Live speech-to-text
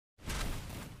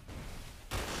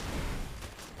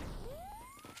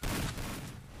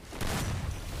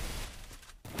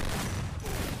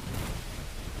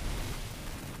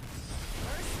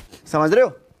समझ रहे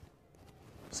हो?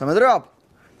 समझ रहे हो आप?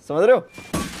 समझ रहे हो?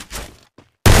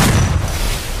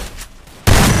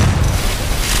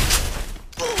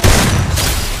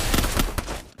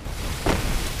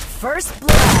 First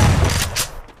blood.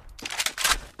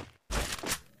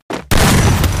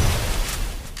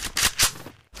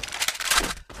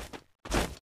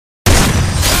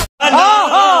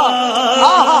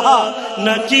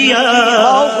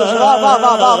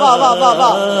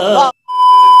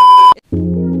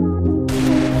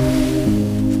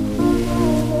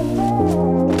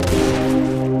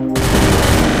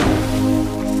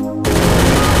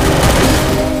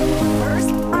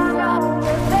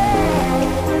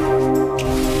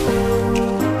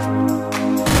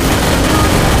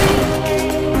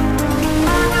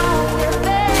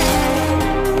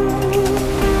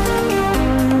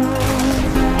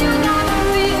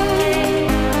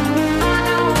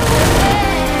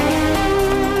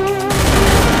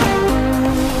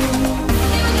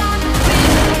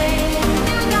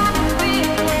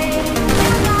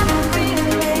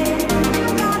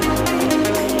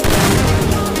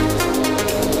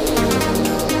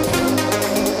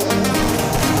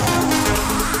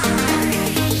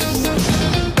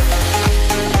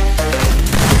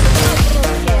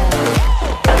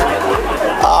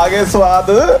 आगे स्वाद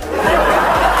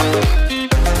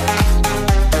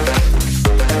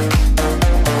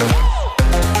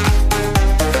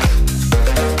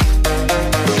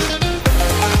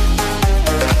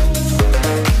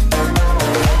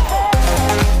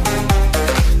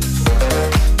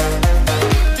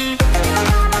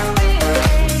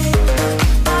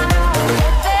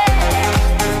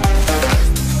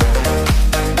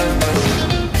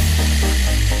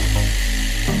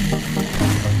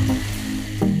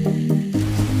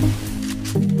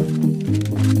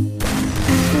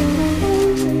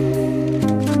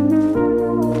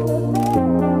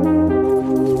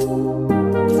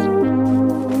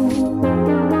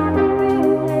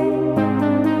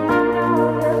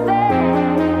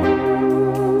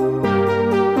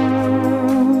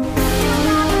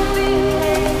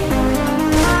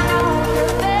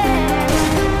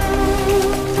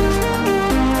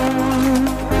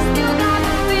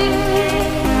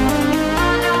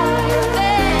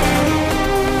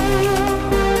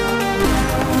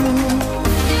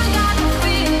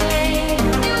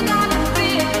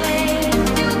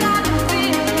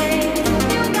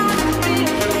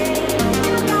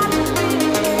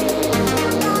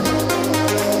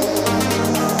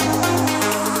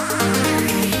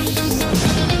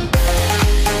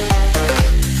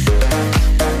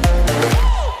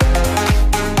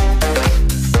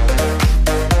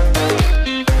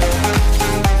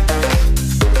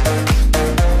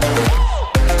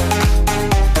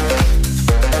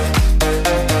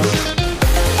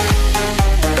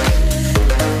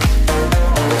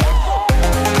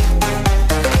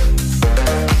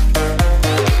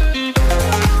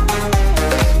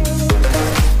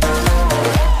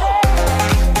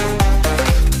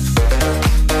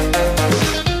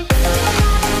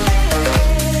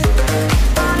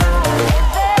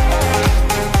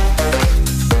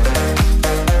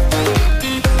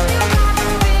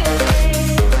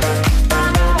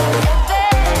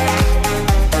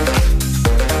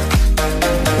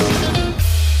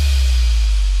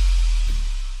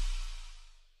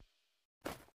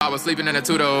I was sleeping in a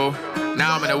two-door.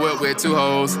 Now I'm in a whip with two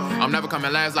hoes. I'm never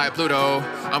coming last like Pluto.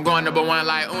 I'm going number one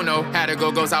like Uno. Had to go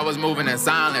ghost, I was moving in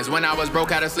silence. When I was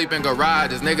broke, had to sleep in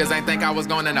garages. Niggas ain't think I was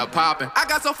going to end up popping. I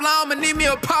got so fly, I'ma need me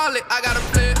a pilot. I got a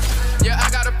flex, yeah, I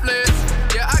got a flex.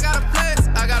 Yeah, I got a flex,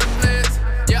 I got a flex.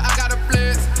 Yeah, I got a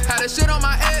flex. Had a shit on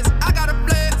my ex, I got a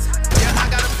flex. Yeah, I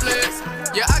got a flex.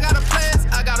 Yeah, I got a flex,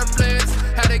 I got a flex.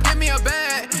 Had to give me a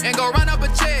bag and go run up a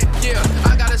check. Yeah,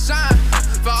 I gotta shine.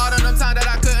 For all of them times that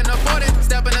I couldn't afford it.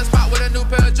 Step in the spot with a new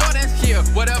pair of Jordans. Yeah,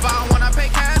 whatever I want, I pay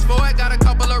cash for it. Got a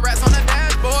couple of rats on the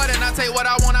dashboard. And I take what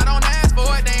I want, I don't ask for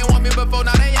it. They ain't want me before,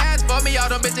 now they ask for me. All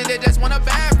them bitches, they just want a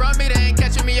bag from me. They ain't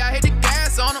catching me, I hit the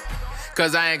gas on them.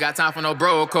 Cause I ain't got time for no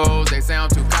bro codes. They say I'm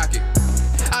too cocky.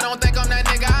 I don't think I'm that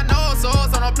nigga, I know so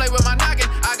don't play with my noggin.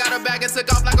 I got a bag and took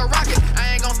off like a rocket.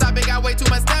 I ain't gon' stop, it got way too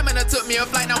much stamina. Took me a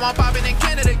flight, now I'm popping in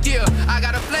Canada gear. I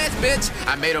got a flash, bitch,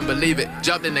 I made them believe it.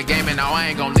 Jumped in the game and now I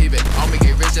ain't gon' leave it. Homie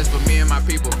get rich just for me and my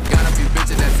people. Got a few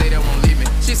bitches that say they won't leave me.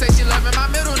 She say she loving my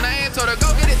middle name, told her go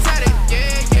get it tatted.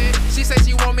 Yeah, yeah. She say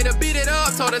she want me to beat it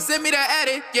up, told her send me the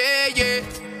edit. Yeah, yeah.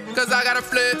 Cause I got a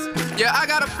flex, yeah, I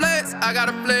got a flex, I got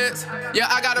a flex,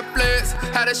 yeah, I got a flex.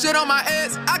 Had a shit on my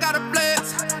ex, I got a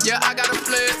flex, yeah, I got a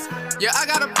flex, yeah, I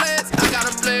got a flex, I got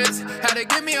a flex. Had to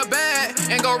give me a bag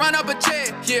and go run up a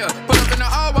check, yeah. Put up in the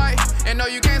all white, and no,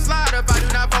 you can't slide if I do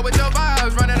not fuck with your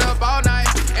vibes. Run it up all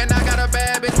night, and I got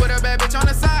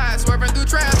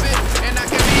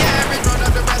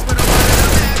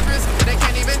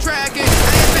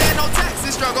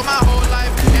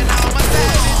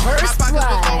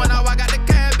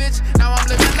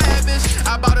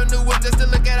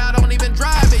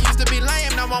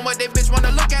bitch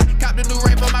wanna look at. Cop the new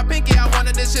ring for my pinky, I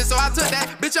wanted this shit, so I took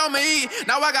that. Bitch on me eat.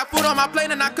 Now I got food on my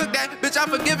plate and I cook that. Bitch, I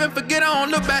forgive and forget, I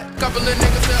don't look back. Couple of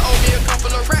niggas that owe me a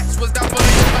couple of racks. Was down for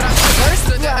it, but I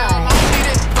took that. I don't need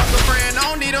it. Fuck a friend, I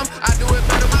don't need them. I do it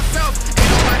better myself. Ain't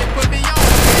nobody put me on.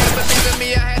 Can't believe in me,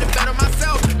 I had it better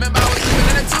myself. Remember I was living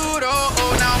in a two-door.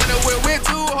 Oh, now I'm in a whip with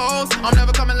two hoes. I'm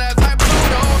never coming last like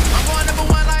Pluto. I'm going number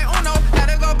one like Uno.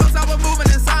 Had to go cause I was moving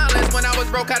in silence. When I was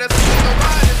broke, had to sleep in the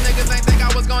riders. Niggas ain't think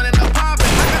I was going in the poppin'.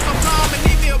 I got some time and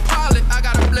need me a pilot. I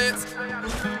got a blitz.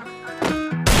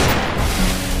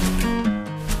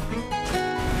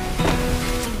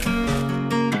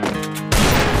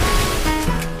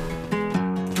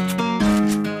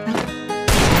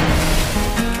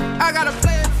 I got a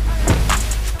blitz.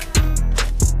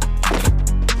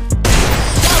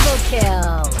 Double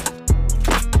kill.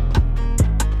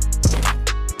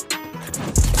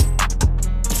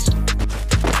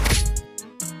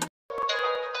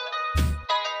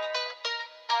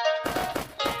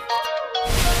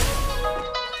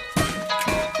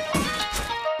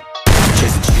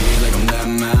 Chasing cheese like I'm that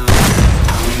mouse.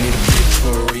 I don't need a bitch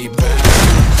for a rebound.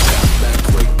 Bounce back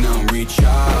quick, now I'm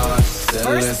recharged. Said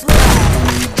let's go, I'm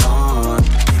reborn.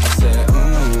 I said,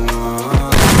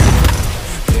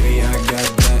 baby, I got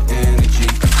that energy.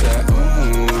 I said,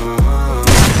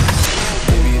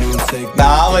 baby, don't take me.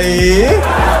 Đó mày.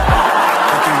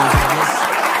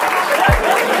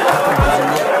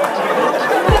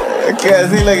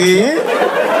 कैसी लगी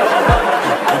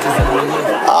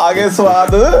आगे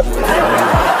स्वाद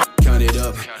Count it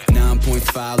up,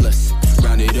 9.5, let's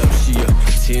round it up, she up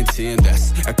 10, that's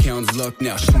account's luck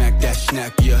now, smack that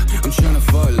snack, yeah. I'm tryna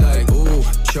fuck like, ooh,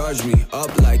 charge me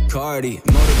up like Cardi.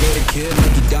 Motivated kid,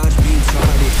 like you dodge being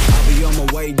tardy. I'll be on my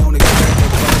way, don't expect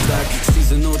that call back.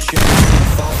 Seasonal change,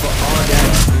 don't fall for all that.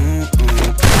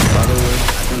 By the way,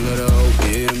 I can let her hoe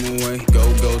get him away.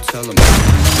 Go, tell him.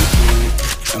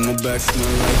 And my back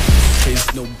smell like chase,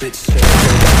 no bitch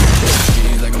chase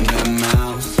cheese like I'm that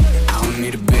mouse. I don't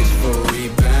need a bitch for a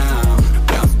rebound.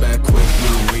 Bounce back quick,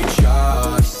 now I'm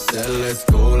recharged. Said let's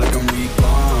go like I'm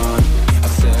reborn. I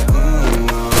said,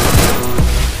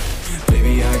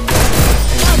 baby, I got that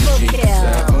energy. I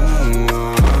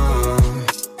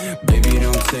said, baby,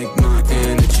 don't take my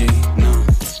energy, no.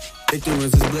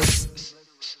 Ignorance is bliss.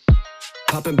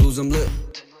 Poppin' blues, I'm lit.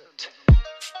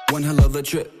 One hell of a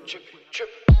trip.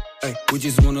 Hey, we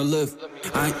just wanna live.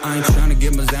 I ain't tryna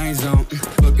get my zangs on.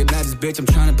 Looking at this bitch, I'm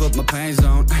tryna put my pains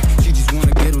on. She just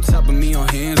wanna get on top of me on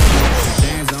hands on.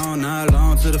 Hands on, night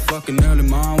long to the fucking early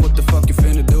morning. What the fuck you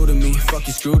finna do to me? Fuck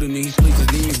your scrutiny. Please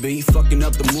just leave me be. Fucking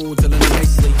up the mood till the night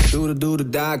sleep. Do the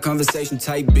die, conversation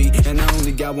type beat. And I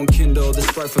only got one Kindle. The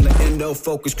spark from the endo,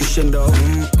 focus crescendo.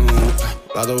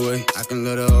 By the way, I can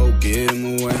let her hoe get him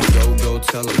away. Go,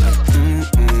 tell her like,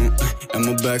 and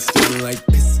my back smelling like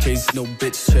piss case, no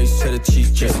bitch chase, cheddar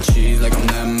cheese, chasing cheese like I'm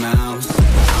that mouse. I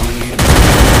don't need a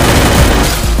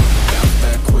bounce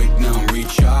back quick, now I'm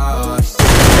recharged.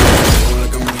 Feel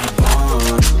like I'm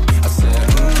reborn. I said,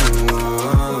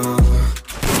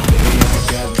 baby, I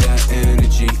got that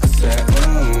energy. I said,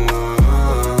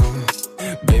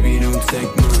 baby, don't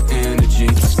take my energy. I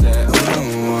said,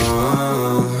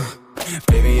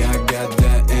 baby, I got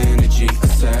that energy. I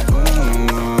said,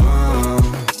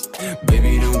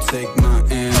 baby, don't take my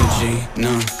energy,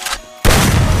 no.